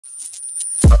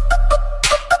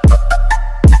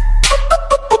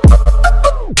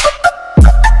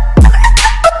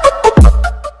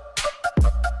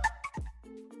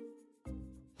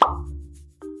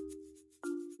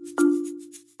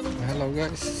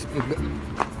guys,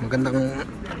 magandang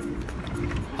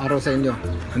araw sa inyo.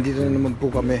 Nandito na naman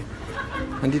po kami.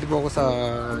 Nandito po ako sa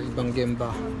ibang gemba.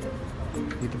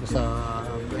 Dito po sa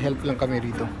help lang kami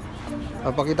rito.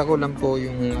 Papakita ko lang po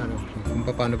yung kung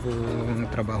paano po ang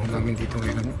trabaho namin dito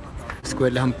ngayon.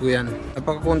 Eskwelahan po yan.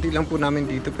 Napakakunti lang po namin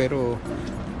dito pero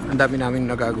ang dami namin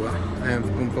nagagawa.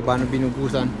 Kung paano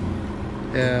binubusan.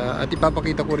 At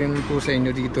ipapakita ko rin po sa inyo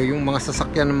dito yung mga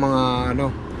sasakyan ng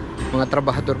mga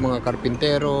trabahador, mga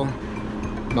karpintero,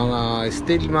 mga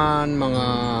steelman, mga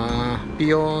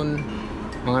piyon,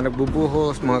 mga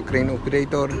nagbubuhos, mga crane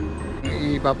operator.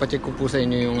 Ipapacheck ko po sa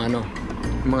inyo yung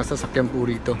mga sasakyan po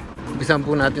rito. Umpisahan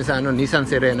po natin sa Nissan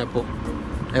Serena po.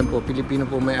 Ayan po, Pilipino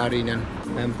po may-ari niyan.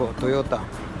 Ayan po, Toyota.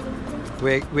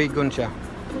 Wagon siya.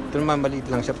 Ito naman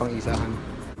maliit lang siya pang isahan.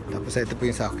 Tapos ito po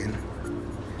yung sa akin.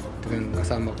 Ito yung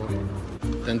kasama ko.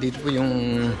 Nandito po yung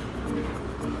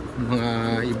mga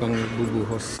ibang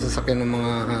bubuhos. Sasakyan ng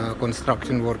mga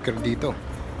construction worker dito.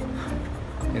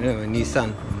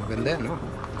 Nissan. Maganda yan, no?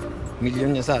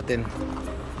 Milyon niya sa atin.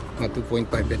 Mga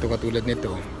 2.5. Ito katulad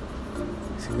nito.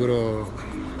 Siguro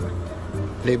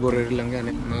laborer lang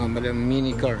yan. Mga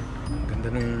mini car. Ganda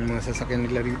ng mga sasakyan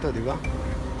nila rito, di ba?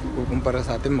 Kukumpara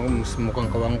sa atin, mukhang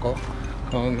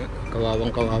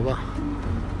kawawang-kawawa.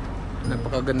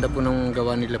 Napakaganda po ng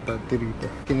gawa nila pati rito.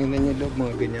 Kininan niyo loob,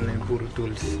 mga ganyan na yung puro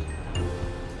tools.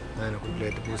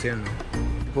 Kompleto po siya, no?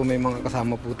 Ito po may mga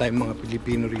kasama po tayong mga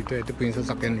Pilipino rito. Ito po yung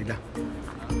sasakyan nila.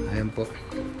 Ayan po.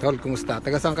 Tol, kumusta?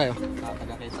 Taga saan kayo?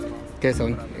 Taga Quezon po.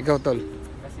 Quezon. Ikaw, Tol?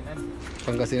 Pangasinan.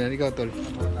 Pangasinan. Ikaw, Tol?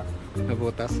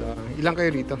 Nabotas. Ilang kayo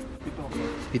rito?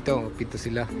 Pito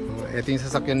sila. Ito yung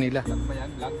sasakyan nila.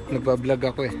 Nagpa-vlog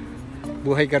ako eh.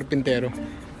 Buhay karpintero.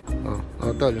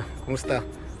 Tol, kumusta?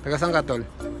 Taga saan ka, Tol?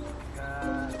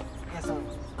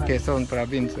 Quezon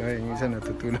province. Yung isa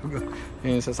natutulog.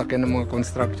 Yung sasakyan ng mga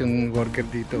construction worker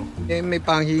dito. May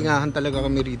panghingahan talaga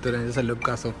kami rito sa loob,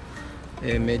 kaso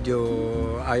medyo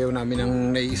ayaw namin ang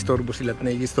nai-istorbo sila at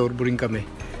nai-istorbo rin kami.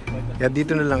 Kaya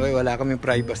dito na lang kayo, wala kaming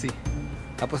privacy.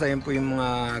 Tapos ayan po yung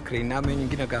mga crane namin,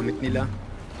 yung ginagamit nila.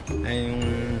 Ay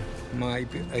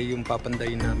yung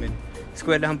papandayin namin.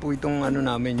 Eskwelahan po itong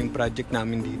namin, yung project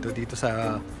namin dito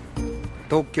sa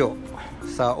Tokyo,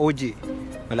 sa Oji,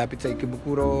 malapit sa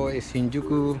Ikebukuro,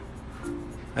 Shinjuku.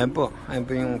 Ayan po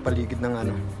yung paligid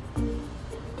ng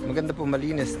maganda po,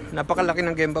 malinis. Napakalaki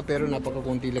ng gemba pero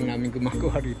napakakunti lang namin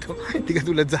gumagawa rito. Hindi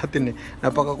katulad sa atin eh.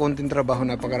 Napakakunting trabaho,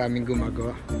 napakaraming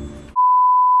gumagawa.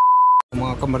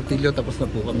 Mga kamartilyo, tapos na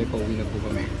po kami, pauwi na po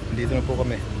kami. Dito na po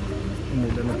kami.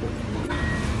 Umulan na po.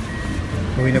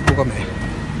 Pauwi na po kami.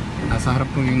 Nasa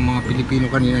harap po yung mga Pilipino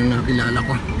kanina na nakilala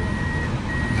ko.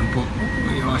 Yan po.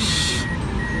 Ayos.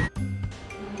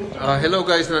 Hello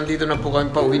guys, nandito na po kami.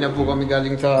 Pauwi na po kami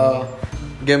galing sa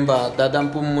gemba. Dadaan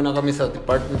po muna kami sa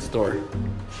department store.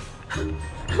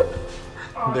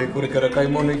 Hindi ko rekarakay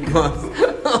mo na ikimas.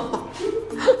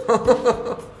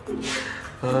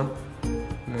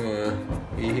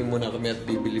 Ihi muna kami at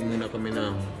bibili muna kami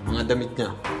ng mga damit niya.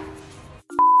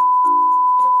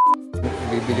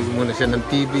 Bibili ko muna siya ng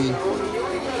TV.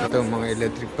 Ito, mga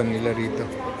electric pan nila rito.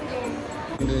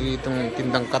 Dito ng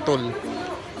tindang katol.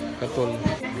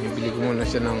 Bibili ko muna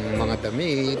siya ng mga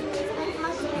damit.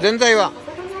 Diyan tayo.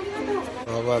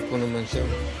 Baba po naman siya.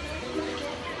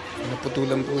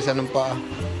 Naputulan po siya ng paa.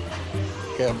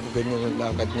 Kaya po ganyan ang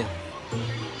lakad niya.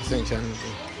 Kasi siya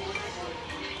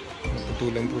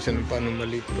naputulan po siya ng paa ng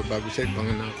maliit pa bago siya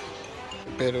ipanganak.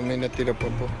 Pero may natira pa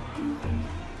po.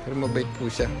 Pero mabait po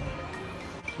siya.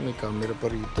 May camera pa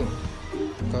rito.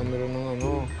 Camera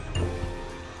ng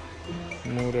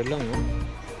mura lang,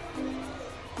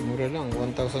 Mura lang,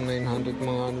 1,900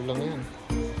 mga lang yan.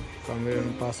 Camera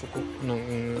ng pasok ko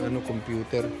ng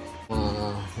computer.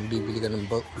 Bibili ka ng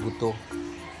buto.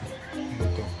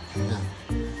 Yan.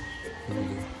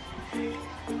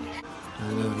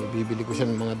 Bibili ko siya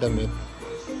ng mga damit.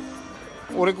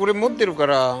 Uri mo tiro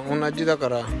kara, unaji da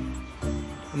kara.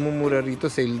 Mumura rito,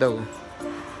 sale daw.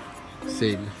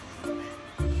 Sale.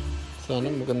 Sana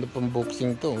maganda pang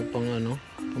boxing to, pang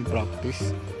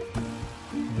practice.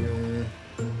 Yung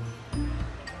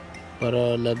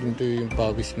para laging to yung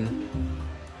pawis mo.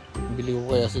 Bili ko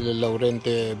kaya sila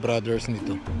Laurente Brothers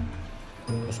nito.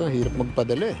 Kasi ang hirap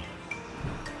magpadala eh.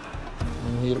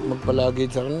 Ang hirap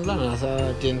magpalagid sa kanila.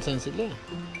 Nasa Jensen sila.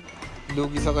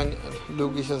 Lugi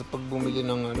siya sa pagbumili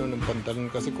ng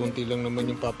pantalon kasi konti lang naman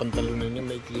yung papantalonan niya.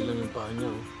 Maikli lang yung paa niya.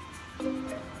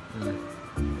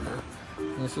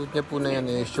 Yung suit niya po na yan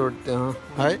short.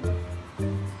 Hi?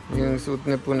 Yung suit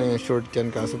niya po na yung short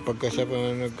yan, kaso pagka siya pa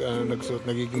nagsuot,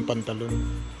 nagiging pantalon.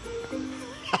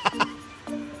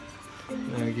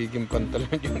 Nagiging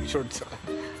pantalon yung short sa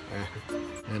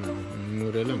Ano,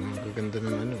 mura lang. Gaganda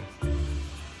ng ano.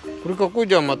 Kurikaku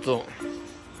dyan, mato.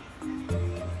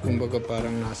 Kumbaga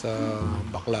parang nasa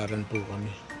Baklaran po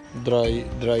kami.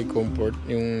 Dry comfort.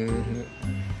 Yung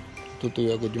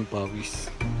tutuyo agad yung pawis.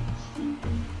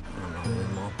 Ano, may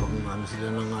mga pang ano sila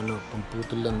ng ano,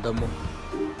 pamputol ng damo.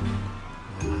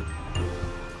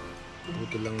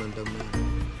 Putol lang ng damo.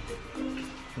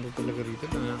 Ano talaga rito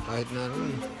na kahit na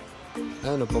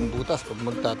ano, pambutas pag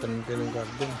magtatanim kayo ng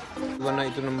garden. Iwan na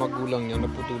ito ng magulang niya,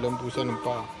 naputulan po siya ng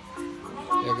paa.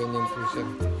 Kaya ganyan po siya.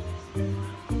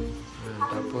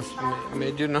 Tapos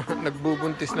medyo na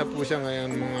nagbubuntis na po siya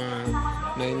ngayon, mga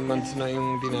 9 months na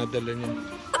yung dinadala niya.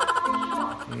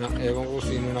 Ewan ko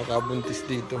sino nakabuntis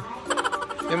dito.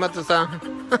 Matasa.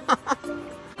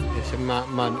 Siya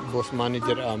boss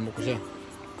manager, amo ko siya.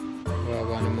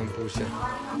 Wawa naman po siya.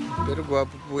 Pero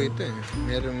gwapo po ito eh.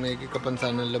 May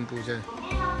kapansanan lang po siya.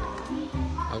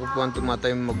 Ako po ang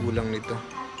tumatay magulang nito.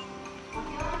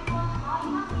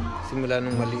 Simula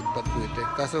nung maliit pa po ito eh.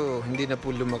 Kaso hindi na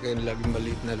po lumaki, laging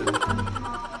maliit na lang.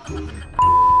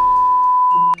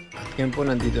 At ngayon po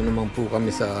nandito naman po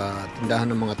kami sa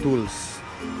tindahan ng mga tools.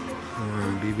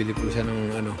 Bibili po siya ng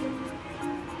ano,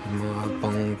 mga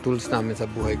pang tools namin sa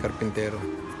buhay karpintero.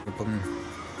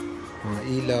 Mga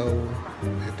ilaw,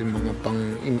 ito yung mga pang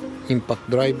impact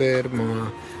driver, mga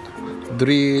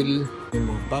drill,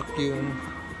 mga vacuum,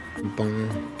 pang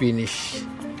finish,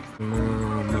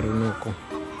 mga marunong ko,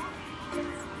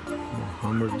 mga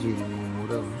hammer drill, mga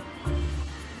mura,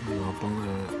 mga pang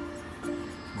mga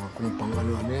kung pang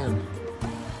ano yan,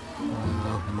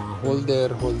 mga holder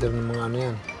ng mga ano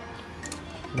yan,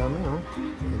 dami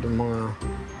ito mga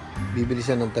bibili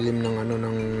siya ng talim ng ano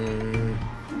ng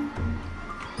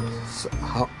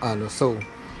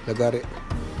lagari,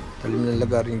 talim ng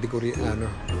lagari, hindi ko rin ano.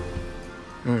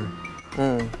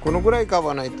 Kunuguray ka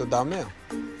ba na ito, dami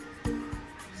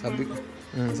sabi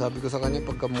ko sa kanya,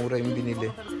 pagka mura yung binili,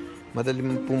 madali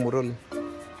mong pumurol.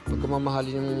 Pagka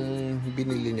mamahalin yung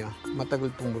binili niya, matagal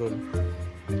pumurol.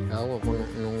 Ako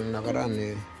nung nakaraan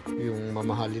yung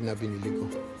mamahalin na binili ko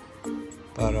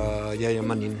para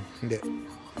yayamanin, hindi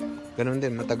ganun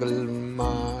din, matagal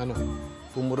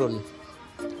pumurol.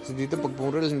 So dito pag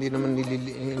pumurol, hindi naman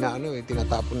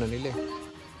tinatapon na nila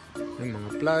yung mga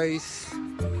plies.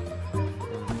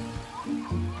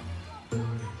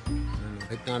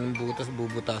 Kahit nga anong butas,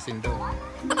 bubutasin daw.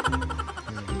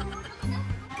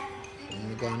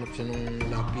 Naghanap siya ng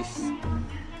lapis,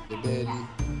 level.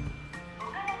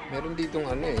 Meron ditong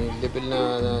level na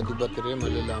di baterya,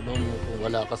 malalaman mo kung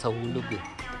wala ka sa hulog eh.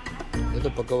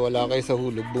 Ito, pagka wala kayo sa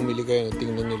hulog, bumili kayo,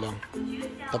 tingnan nyo lang.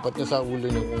 Tapat na sa ulo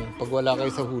nyo. Kung pag wala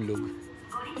kayo sa hulog,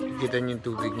 kita nyo yung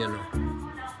tubig nyo, no?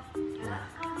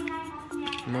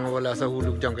 Mga wala sa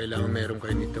hulog dyan, kailangan meron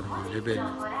kayo dito. Level.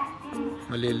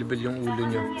 Malilibel yung ulo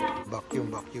nyo.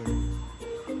 Vacuum.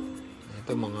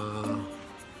 Ito, mga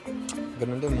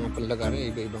ganun din, mga panlagari,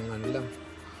 iba-ibang ano lang.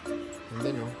 And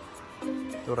then,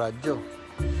 ito, radyo.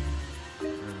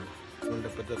 Kung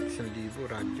dapat at 1,000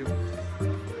 radyo.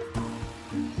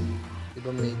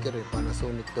 Ibang maker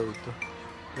Panasonic daw ito.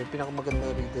 Yung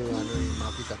pinakamaganda rito yung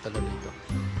makita talaga dito.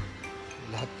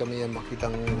 Lahat kami yan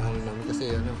makitang namin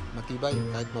kasi matibay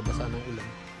kahit mabasa ng ulan.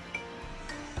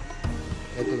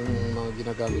 Ito yung mga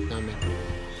ginagamit namin.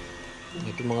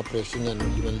 Ito yung mga presyo niyan,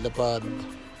 5 lapad.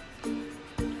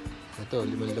 Ito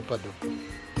 5 lapad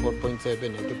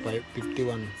 4.7, ito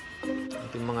 51.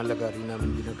 Ito yung mga lagari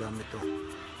namin ginagamit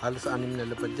Halos 6 na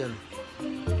lapad dyan.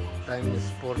 Times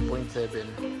 4.7,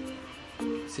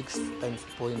 6 times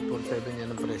 0.47 yan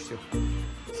ang presyo.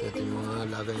 So ito yung mga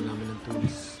lagay namin ng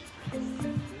tools.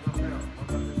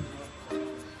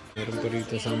 Meron pa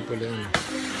rito sample yan.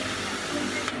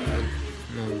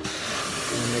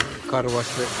 May car wash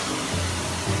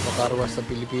sa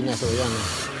Pilipinas. So yan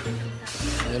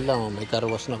ayan lang, may car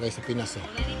wash na kayo sa Pinas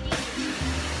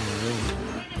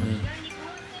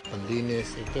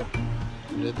pandinis. Ito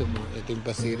yung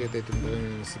pasiri, ito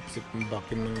yung sip-sip ng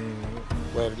vacuum ng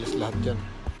wireless, lahat dyan.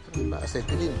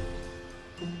 Acetylene.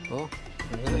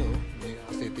 May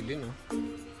acetylene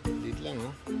dito lang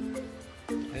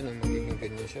ayan magiging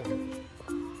ganyan siya.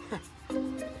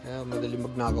 Kaya madali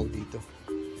magnakaw dito.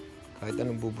 Kahit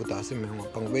anong bubutasin, may mga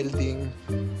pang welding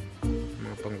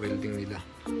nila.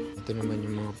 Ito naman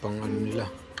yung mga pang nila,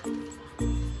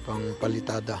 pang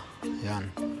palitada. Yan,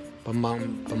 pang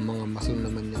mga mason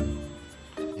naman yan.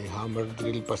 May hammer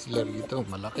drill pa sila rito,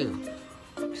 malaki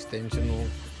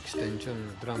extension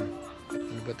drum.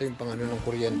 Ano ba ito, yung pang ng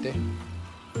kuryente?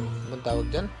 Anong tawag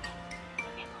dyan?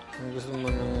 Kung gusto mo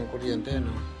ng kuryente,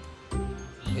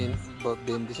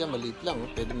 bende siya, maliit lang,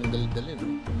 pwede mong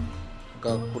dalhin.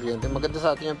 magka-kuryente. Maganda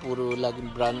sa atin yan, puro laging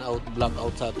brown out, black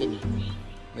out sa atin eh.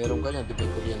 Meron ka niya, di ba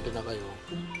kuryente na kayo.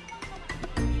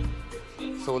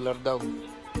 Solar daw.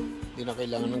 Hindi na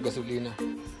kailangan ng gasolina.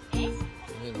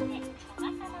 Ayan o.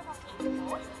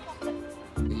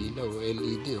 Ilaw,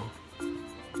 LED o.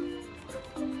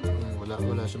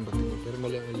 Wala siyang baterya. Pero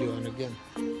mali ang liwanag yan.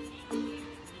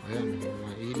 Ayan,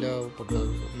 mga ilaw.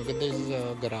 Maganda yun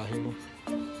sa garahe mo.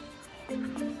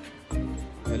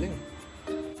 Galing.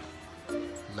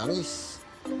 Langis.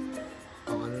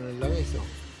 Ang ano ng langis o.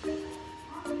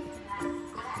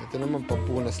 Ito naman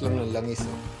papunas lang ng langis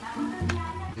o.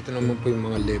 Ito naman po yung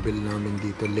mga level namin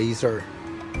dito. Laser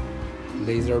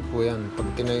po yan. Pag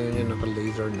tinayo nyo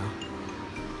naka-laser na,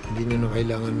 hindi nyo na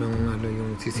kailangan ng ano,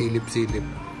 yung sisilip-silip.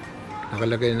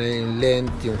 Nakalagay na yung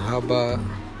length, yung haba.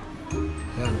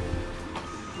 Yan.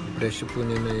 Yung presyo po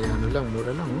nyo na ano lang,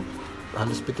 mura lang oh.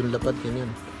 Halos 7 lapad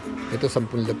ganyan. Ito 10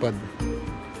 lapad.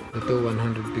 Ito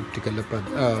 150 kalapad.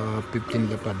 15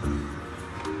 lapad.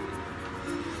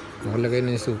 Nakalagay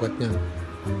na yung sukat niya.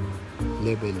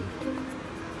 Level.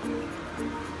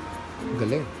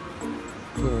 Galing.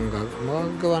 So,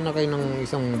 magagawa na kayo ng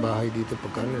isang bahay dito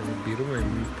pagka ano, biro mo,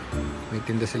 may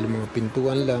tinda sila mga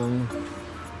pintuan lang,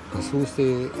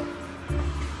 masusi,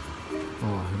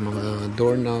 yung mga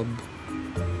doorknob.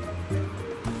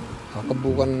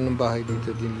 Kakabukan ng bahay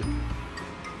dito din.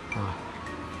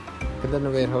 Ganda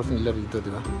na warehouse nila rito, di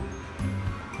ba?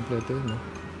 Kompleto yun, no?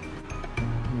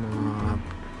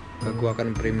 Gagawa ka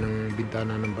ng frame ng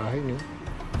bintana ng bahay niyo.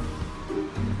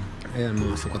 Ayan,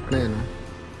 mga sukat na yan, no?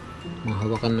 Mga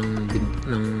hawakan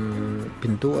ng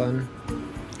pintuan.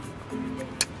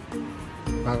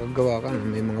 Makagawa ka, no?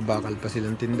 May mga bakal pa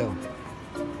silang tinda, oh.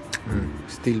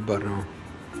 Steel bar, no?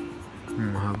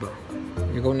 Mahaba.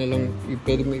 Ikaw na lang,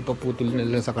 pwede mo ipaputol na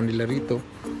lang sa kanila rito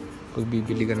pag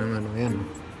bibili ka ng ano, yan, no?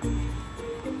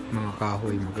 Mga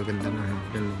kahoy, magaganda na,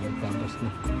 magpapabas na.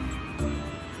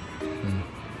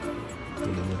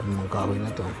 Tulad ng mga kahoy na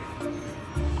to.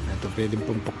 Ito pwedeng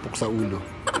pumpukpok sa ulo.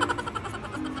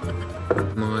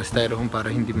 Mga styrofoam para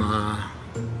hindi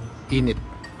mainit.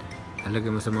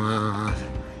 Talagay mo sa mga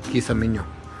kisame nyo.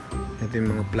 Ito yung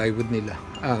mga plywood nila.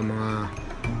 Mga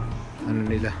ano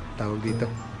nila, tawag dito,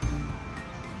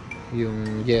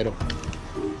 yung yero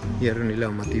nila,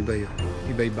 matibay oh.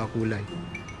 Iba-iba kulay,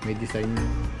 may design na.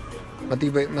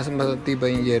 Matibay, mas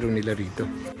matibay yung yero nila rito.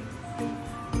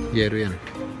 Yero yan,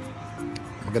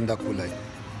 maganda kulay.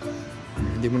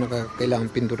 Hindi mo na kailangan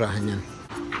pinturahan yan.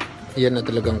 Yan na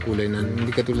talagang kulay na,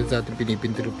 hindi katulad sa atin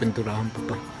pinipinturahan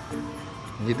pa.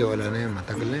 Dito wala na yan,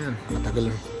 matagal na yan, matagal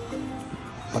na.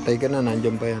 Patay ka na,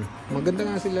 nandiyan pa yan. Maganda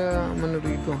nga sila mano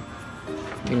rito.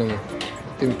 Tingnan mo,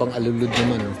 ito yung pang alulod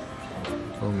naman, oh.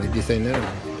 Oh, may design na rin.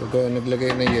 Pag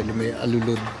naglagay na yellow, may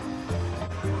alulod.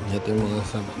 Ito yung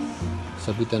mga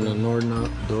sabitan na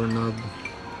doorknob.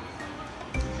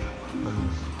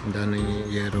 Tindahan na yung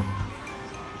yero.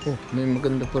 Oh, may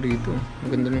maganda pa rito.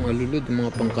 Maganda ng alulod, yung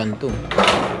mga pangkanto.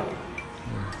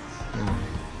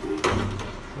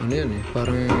 Ano yan eh,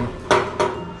 parang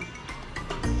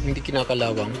hindi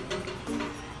kinakalawang.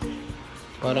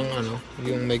 Parang ano,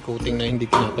 yung may coating na hindi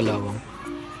kinakalawang.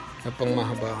 Pang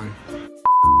mahabaan.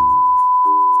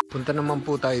 Punta naman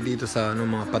po tayo dito sa ano,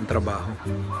 mga pantrabaho.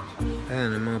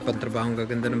 Ayan, ang mga pantrabaho, ang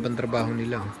gaganda ng pantrabaho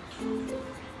nila.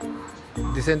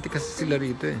 Decente kasi sila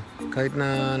rito eh. Kahit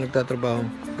na nagtatrabaho,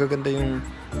 gaganda yung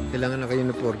kailangan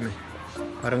naka-uniforme.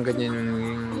 Parang ganyan yung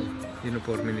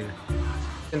uniforme nila.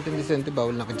 Decente,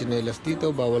 bawal naka-chinelas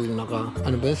dito, bawal naka,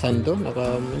 ano ba yun, sando?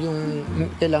 Yung,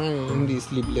 kailangan hindi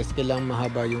sleeveless, kailangan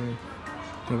mahaba yung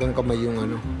hanggang kamay yung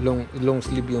ano, long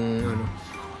sleeve yung ano.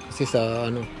 Kasi sa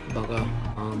ano, baka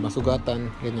masugatan,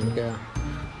 ganyan. Kaya,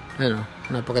 ano,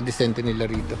 napaka-decente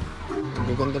nila rito. Ang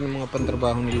gaganda ng mga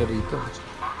pantrabaho nila rito.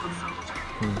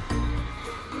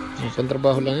 Ang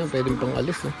pantrabaho lang yan, pwedeng pang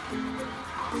alis.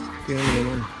 Tingnan mo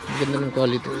naman, ang ganda ng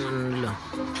quality nila.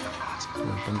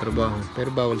 Pantrabaho,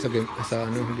 pero bawal sa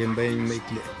ano, game ba yung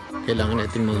maikli. Kailangan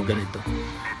natin mga ganito,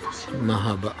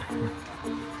 mahaba.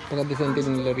 Pagka-decente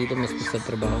nila rito, mas sa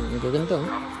trabaho. Ang gaganda,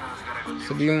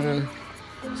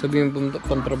 sabihin mo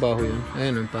pantrabaho yun.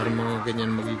 Ayan, parang mga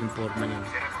ganyan magiging forma yan.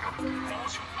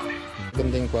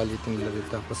 Ganda yung quality nila rito.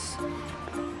 Tapos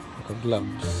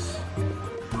naka-gloves,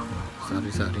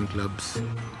 sari-saring gloves.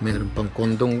 Meron pang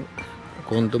condom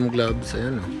gloves.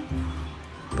 Ayan o,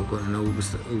 pag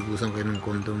naubusan kayo ng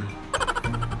condom.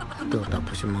 Ito,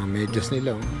 tapos yung mga medyas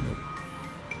nila o.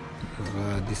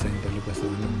 Naka-design talaga sa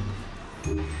ano.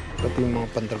 Pati yung mga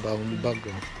pantrabaho ng bag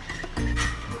o.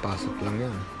 Pasok lang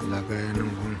yan, lagayan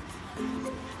ng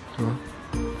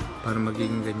para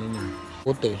magiging ganyan yan.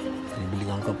 Puti, bibili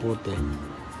kang kaputi.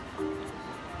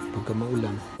 pagka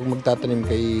maulan. Kung magtatanim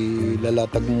kay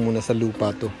lalatag mo muna sa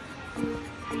lupa to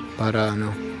para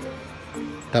ano,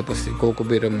 tapos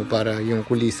ikukubiran mo para yung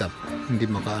kulisap hindi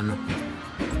makaano.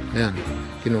 Ayan,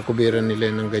 kinukubiran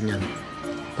nila ng ganyan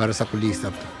para sa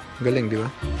kulisap. Galing, di ba?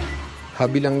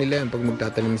 Hobby lang nila yan pag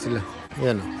magtatanim sila.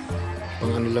 Ayan,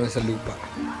 pang ano lang sa lupa,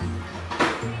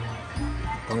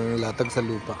 pang latag sa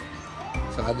lupa.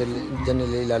 Saka dyan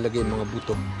nila ilalagay yung mga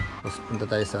buto. Tapos punta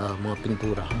tayo sa mga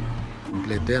pintura.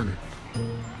 Kompleto yan.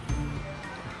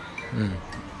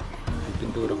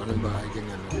 Pintura ka ng bahay,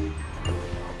 ganyan.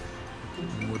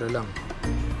 Mura lang.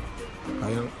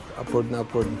 Kayang afford na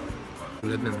afford.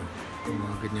 Tulad na, yung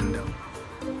mga ganyan daw.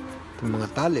 Itong mga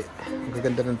tali. Ang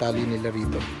gaganda ng tali nila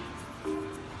rito.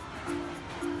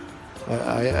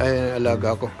 Ay,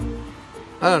 alaga ako.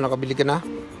 Ano, nakabili ka na?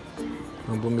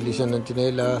 Bumili siya ng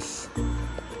tsinelas.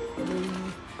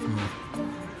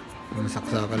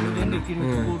 Saksakan na ano.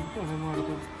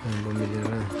 Bumili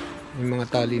na. Yung mga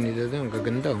tali nila doon,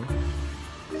 gaganda oh.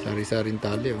 Sari-saring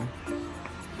tali oh.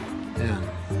 Ayan.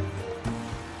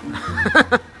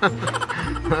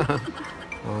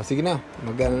 Oh, sige na,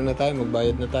 mag-ano na tayo,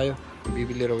 magbayad na tayo.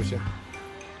 Bibili raw siya.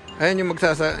 Ayan yung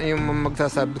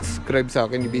magsasubscribe sa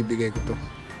akin, ibibigay ko to.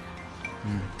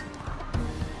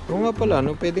 Oo nga pala,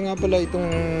 no? Pwede nga pala itong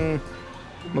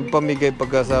magpamigay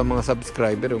pagka sa mga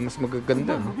subscriber, mas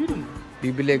magaganda, no?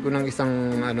 Bibili ko ng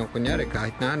isang ano, kunyari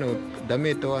kahit na ano,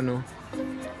 damit o ano,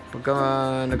 pagka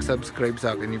nag-subscribe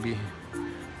sa akin,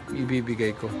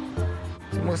 ibibigay ko.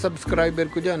 Sa mga subscriber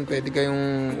ko dyan, pwede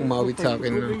kayong umawit sa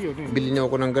akin na bilhin nyo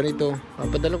ako ng ganito,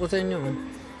 papadala ko sa inyo.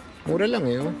 Mura lang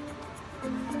eh, oh.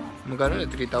 Magkano na,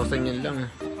 3,000 yan lang.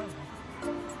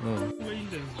 Oh.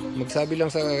 Magsabi lang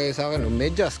sa akin, oh,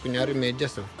 medyas, kunyari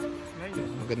medyas, oh.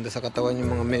 Maganda sa katawan yung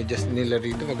mga medyas nila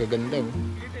rito, magaganda, oh.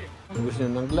 Kung gusto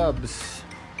nyo ng gloves,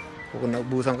 kung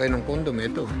naubusan kayo ng condom,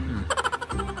 ito.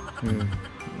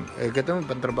 Eh, gato mo,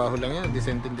 pantrabaho lang yan,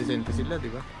 decente sila,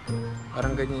 di ba?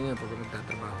 Parang ganyan yan pag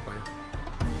magtatrabaho kayo.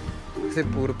 Kasi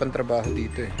puro pantrabaho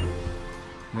dito eh.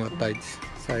 Mga tights,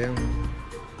 sayang.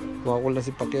 Kung ako lang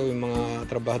si Pacquiao, yung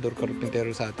mga trabahador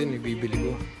karpintero sa atin, ibibili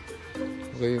ko.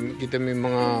 Okay, kita mo yung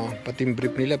mga pating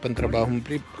brief nila, pantrabahong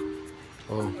brief.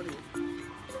 Oh.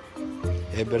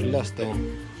 Everlast, oh.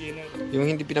 Yung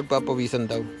hindi pinagpapawisan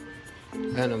daw.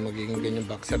 Ano, magiging ganyan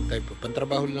boxer type.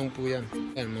 Pantrabaho lang po yan.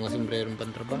 Yan, mga sombrerong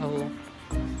pantrabaho.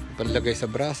 Panlagay sa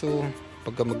braso.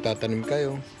 Pagka magtatanim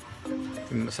kayo.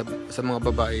 Sa mga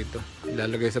babae ito,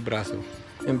 ilalagay sa braso.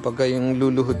 Yung pagka yung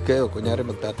luluhod kayo, kunyari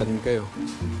magtatanim kayo.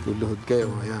 Luluhod kayo,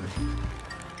 ayan.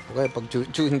 Okay, pag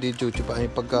hindi chuchu pa.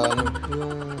 Pagka ano,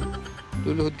 yung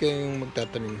luluhod kayo yung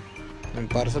magtatanim.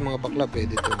 Yung para sa mga bakla,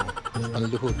 pwede ito.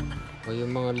 Panluhod. O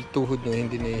yung mga tuhod nyo,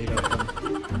 hindi nahihirapan.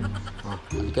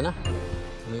 Halika na.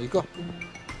 Ano ko?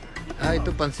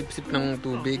 Ito pansipsip ng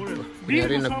tubig.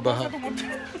 Kunyari nagbaha.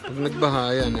 Pag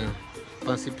nagbaha, ayan.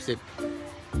 Pansipsip.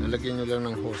 Nalagyan nyo lang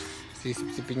ng hose.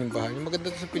 Sisipsipin yung baha nyo.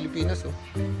 Maganda to sa Pilipinas, oh.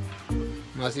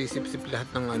 Masisipsip lahat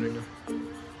ng ano nyo.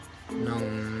 Ng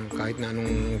kahit na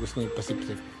anong gusto nyo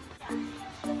pasipsip.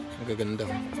 Magaganda,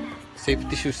 oh.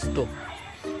 Safety shoes to.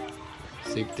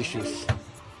 Safety shoes.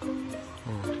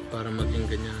 Oh, para maging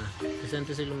ganyan.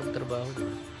 Kasi sila magtrabaho,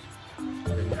 diba?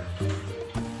 Ganyan.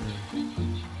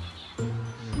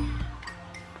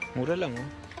 Mura lang, oh.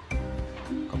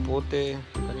 Kapote.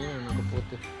 Kanina,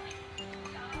 kapote.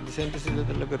 Decente sila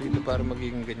talaga rito para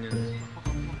magiging ganyan.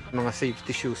 Mga safety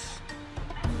shoes.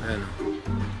 Ayan, oh.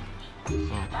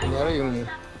 Kunyari yung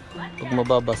pag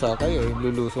mababasa kayo,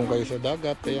 lulusong kayo sa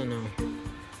dagat. Ayan, oh.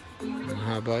 Ang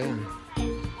haba yan.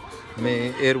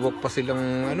 May airwalk pa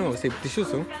silang ano, safety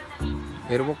shoes, oh.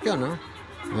 Airwalk yan, oh.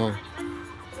 Oh.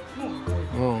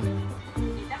 Oh.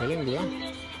 Galing, di ba?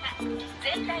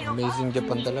 Amazing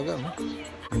Japan talaga, oh.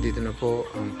 Nandito na po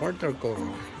ang partner ko.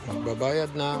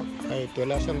 Magbabayad na kahit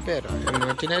wala siyang pera. Yung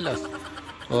mga tsinelas.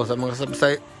 O sa mga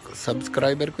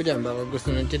subscriber ko dyan, baka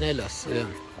gusto ng tsinelas. Ayan.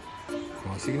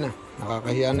 O sige na,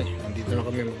 nakakahiya na eh. Nandito na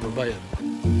kami magbabayad.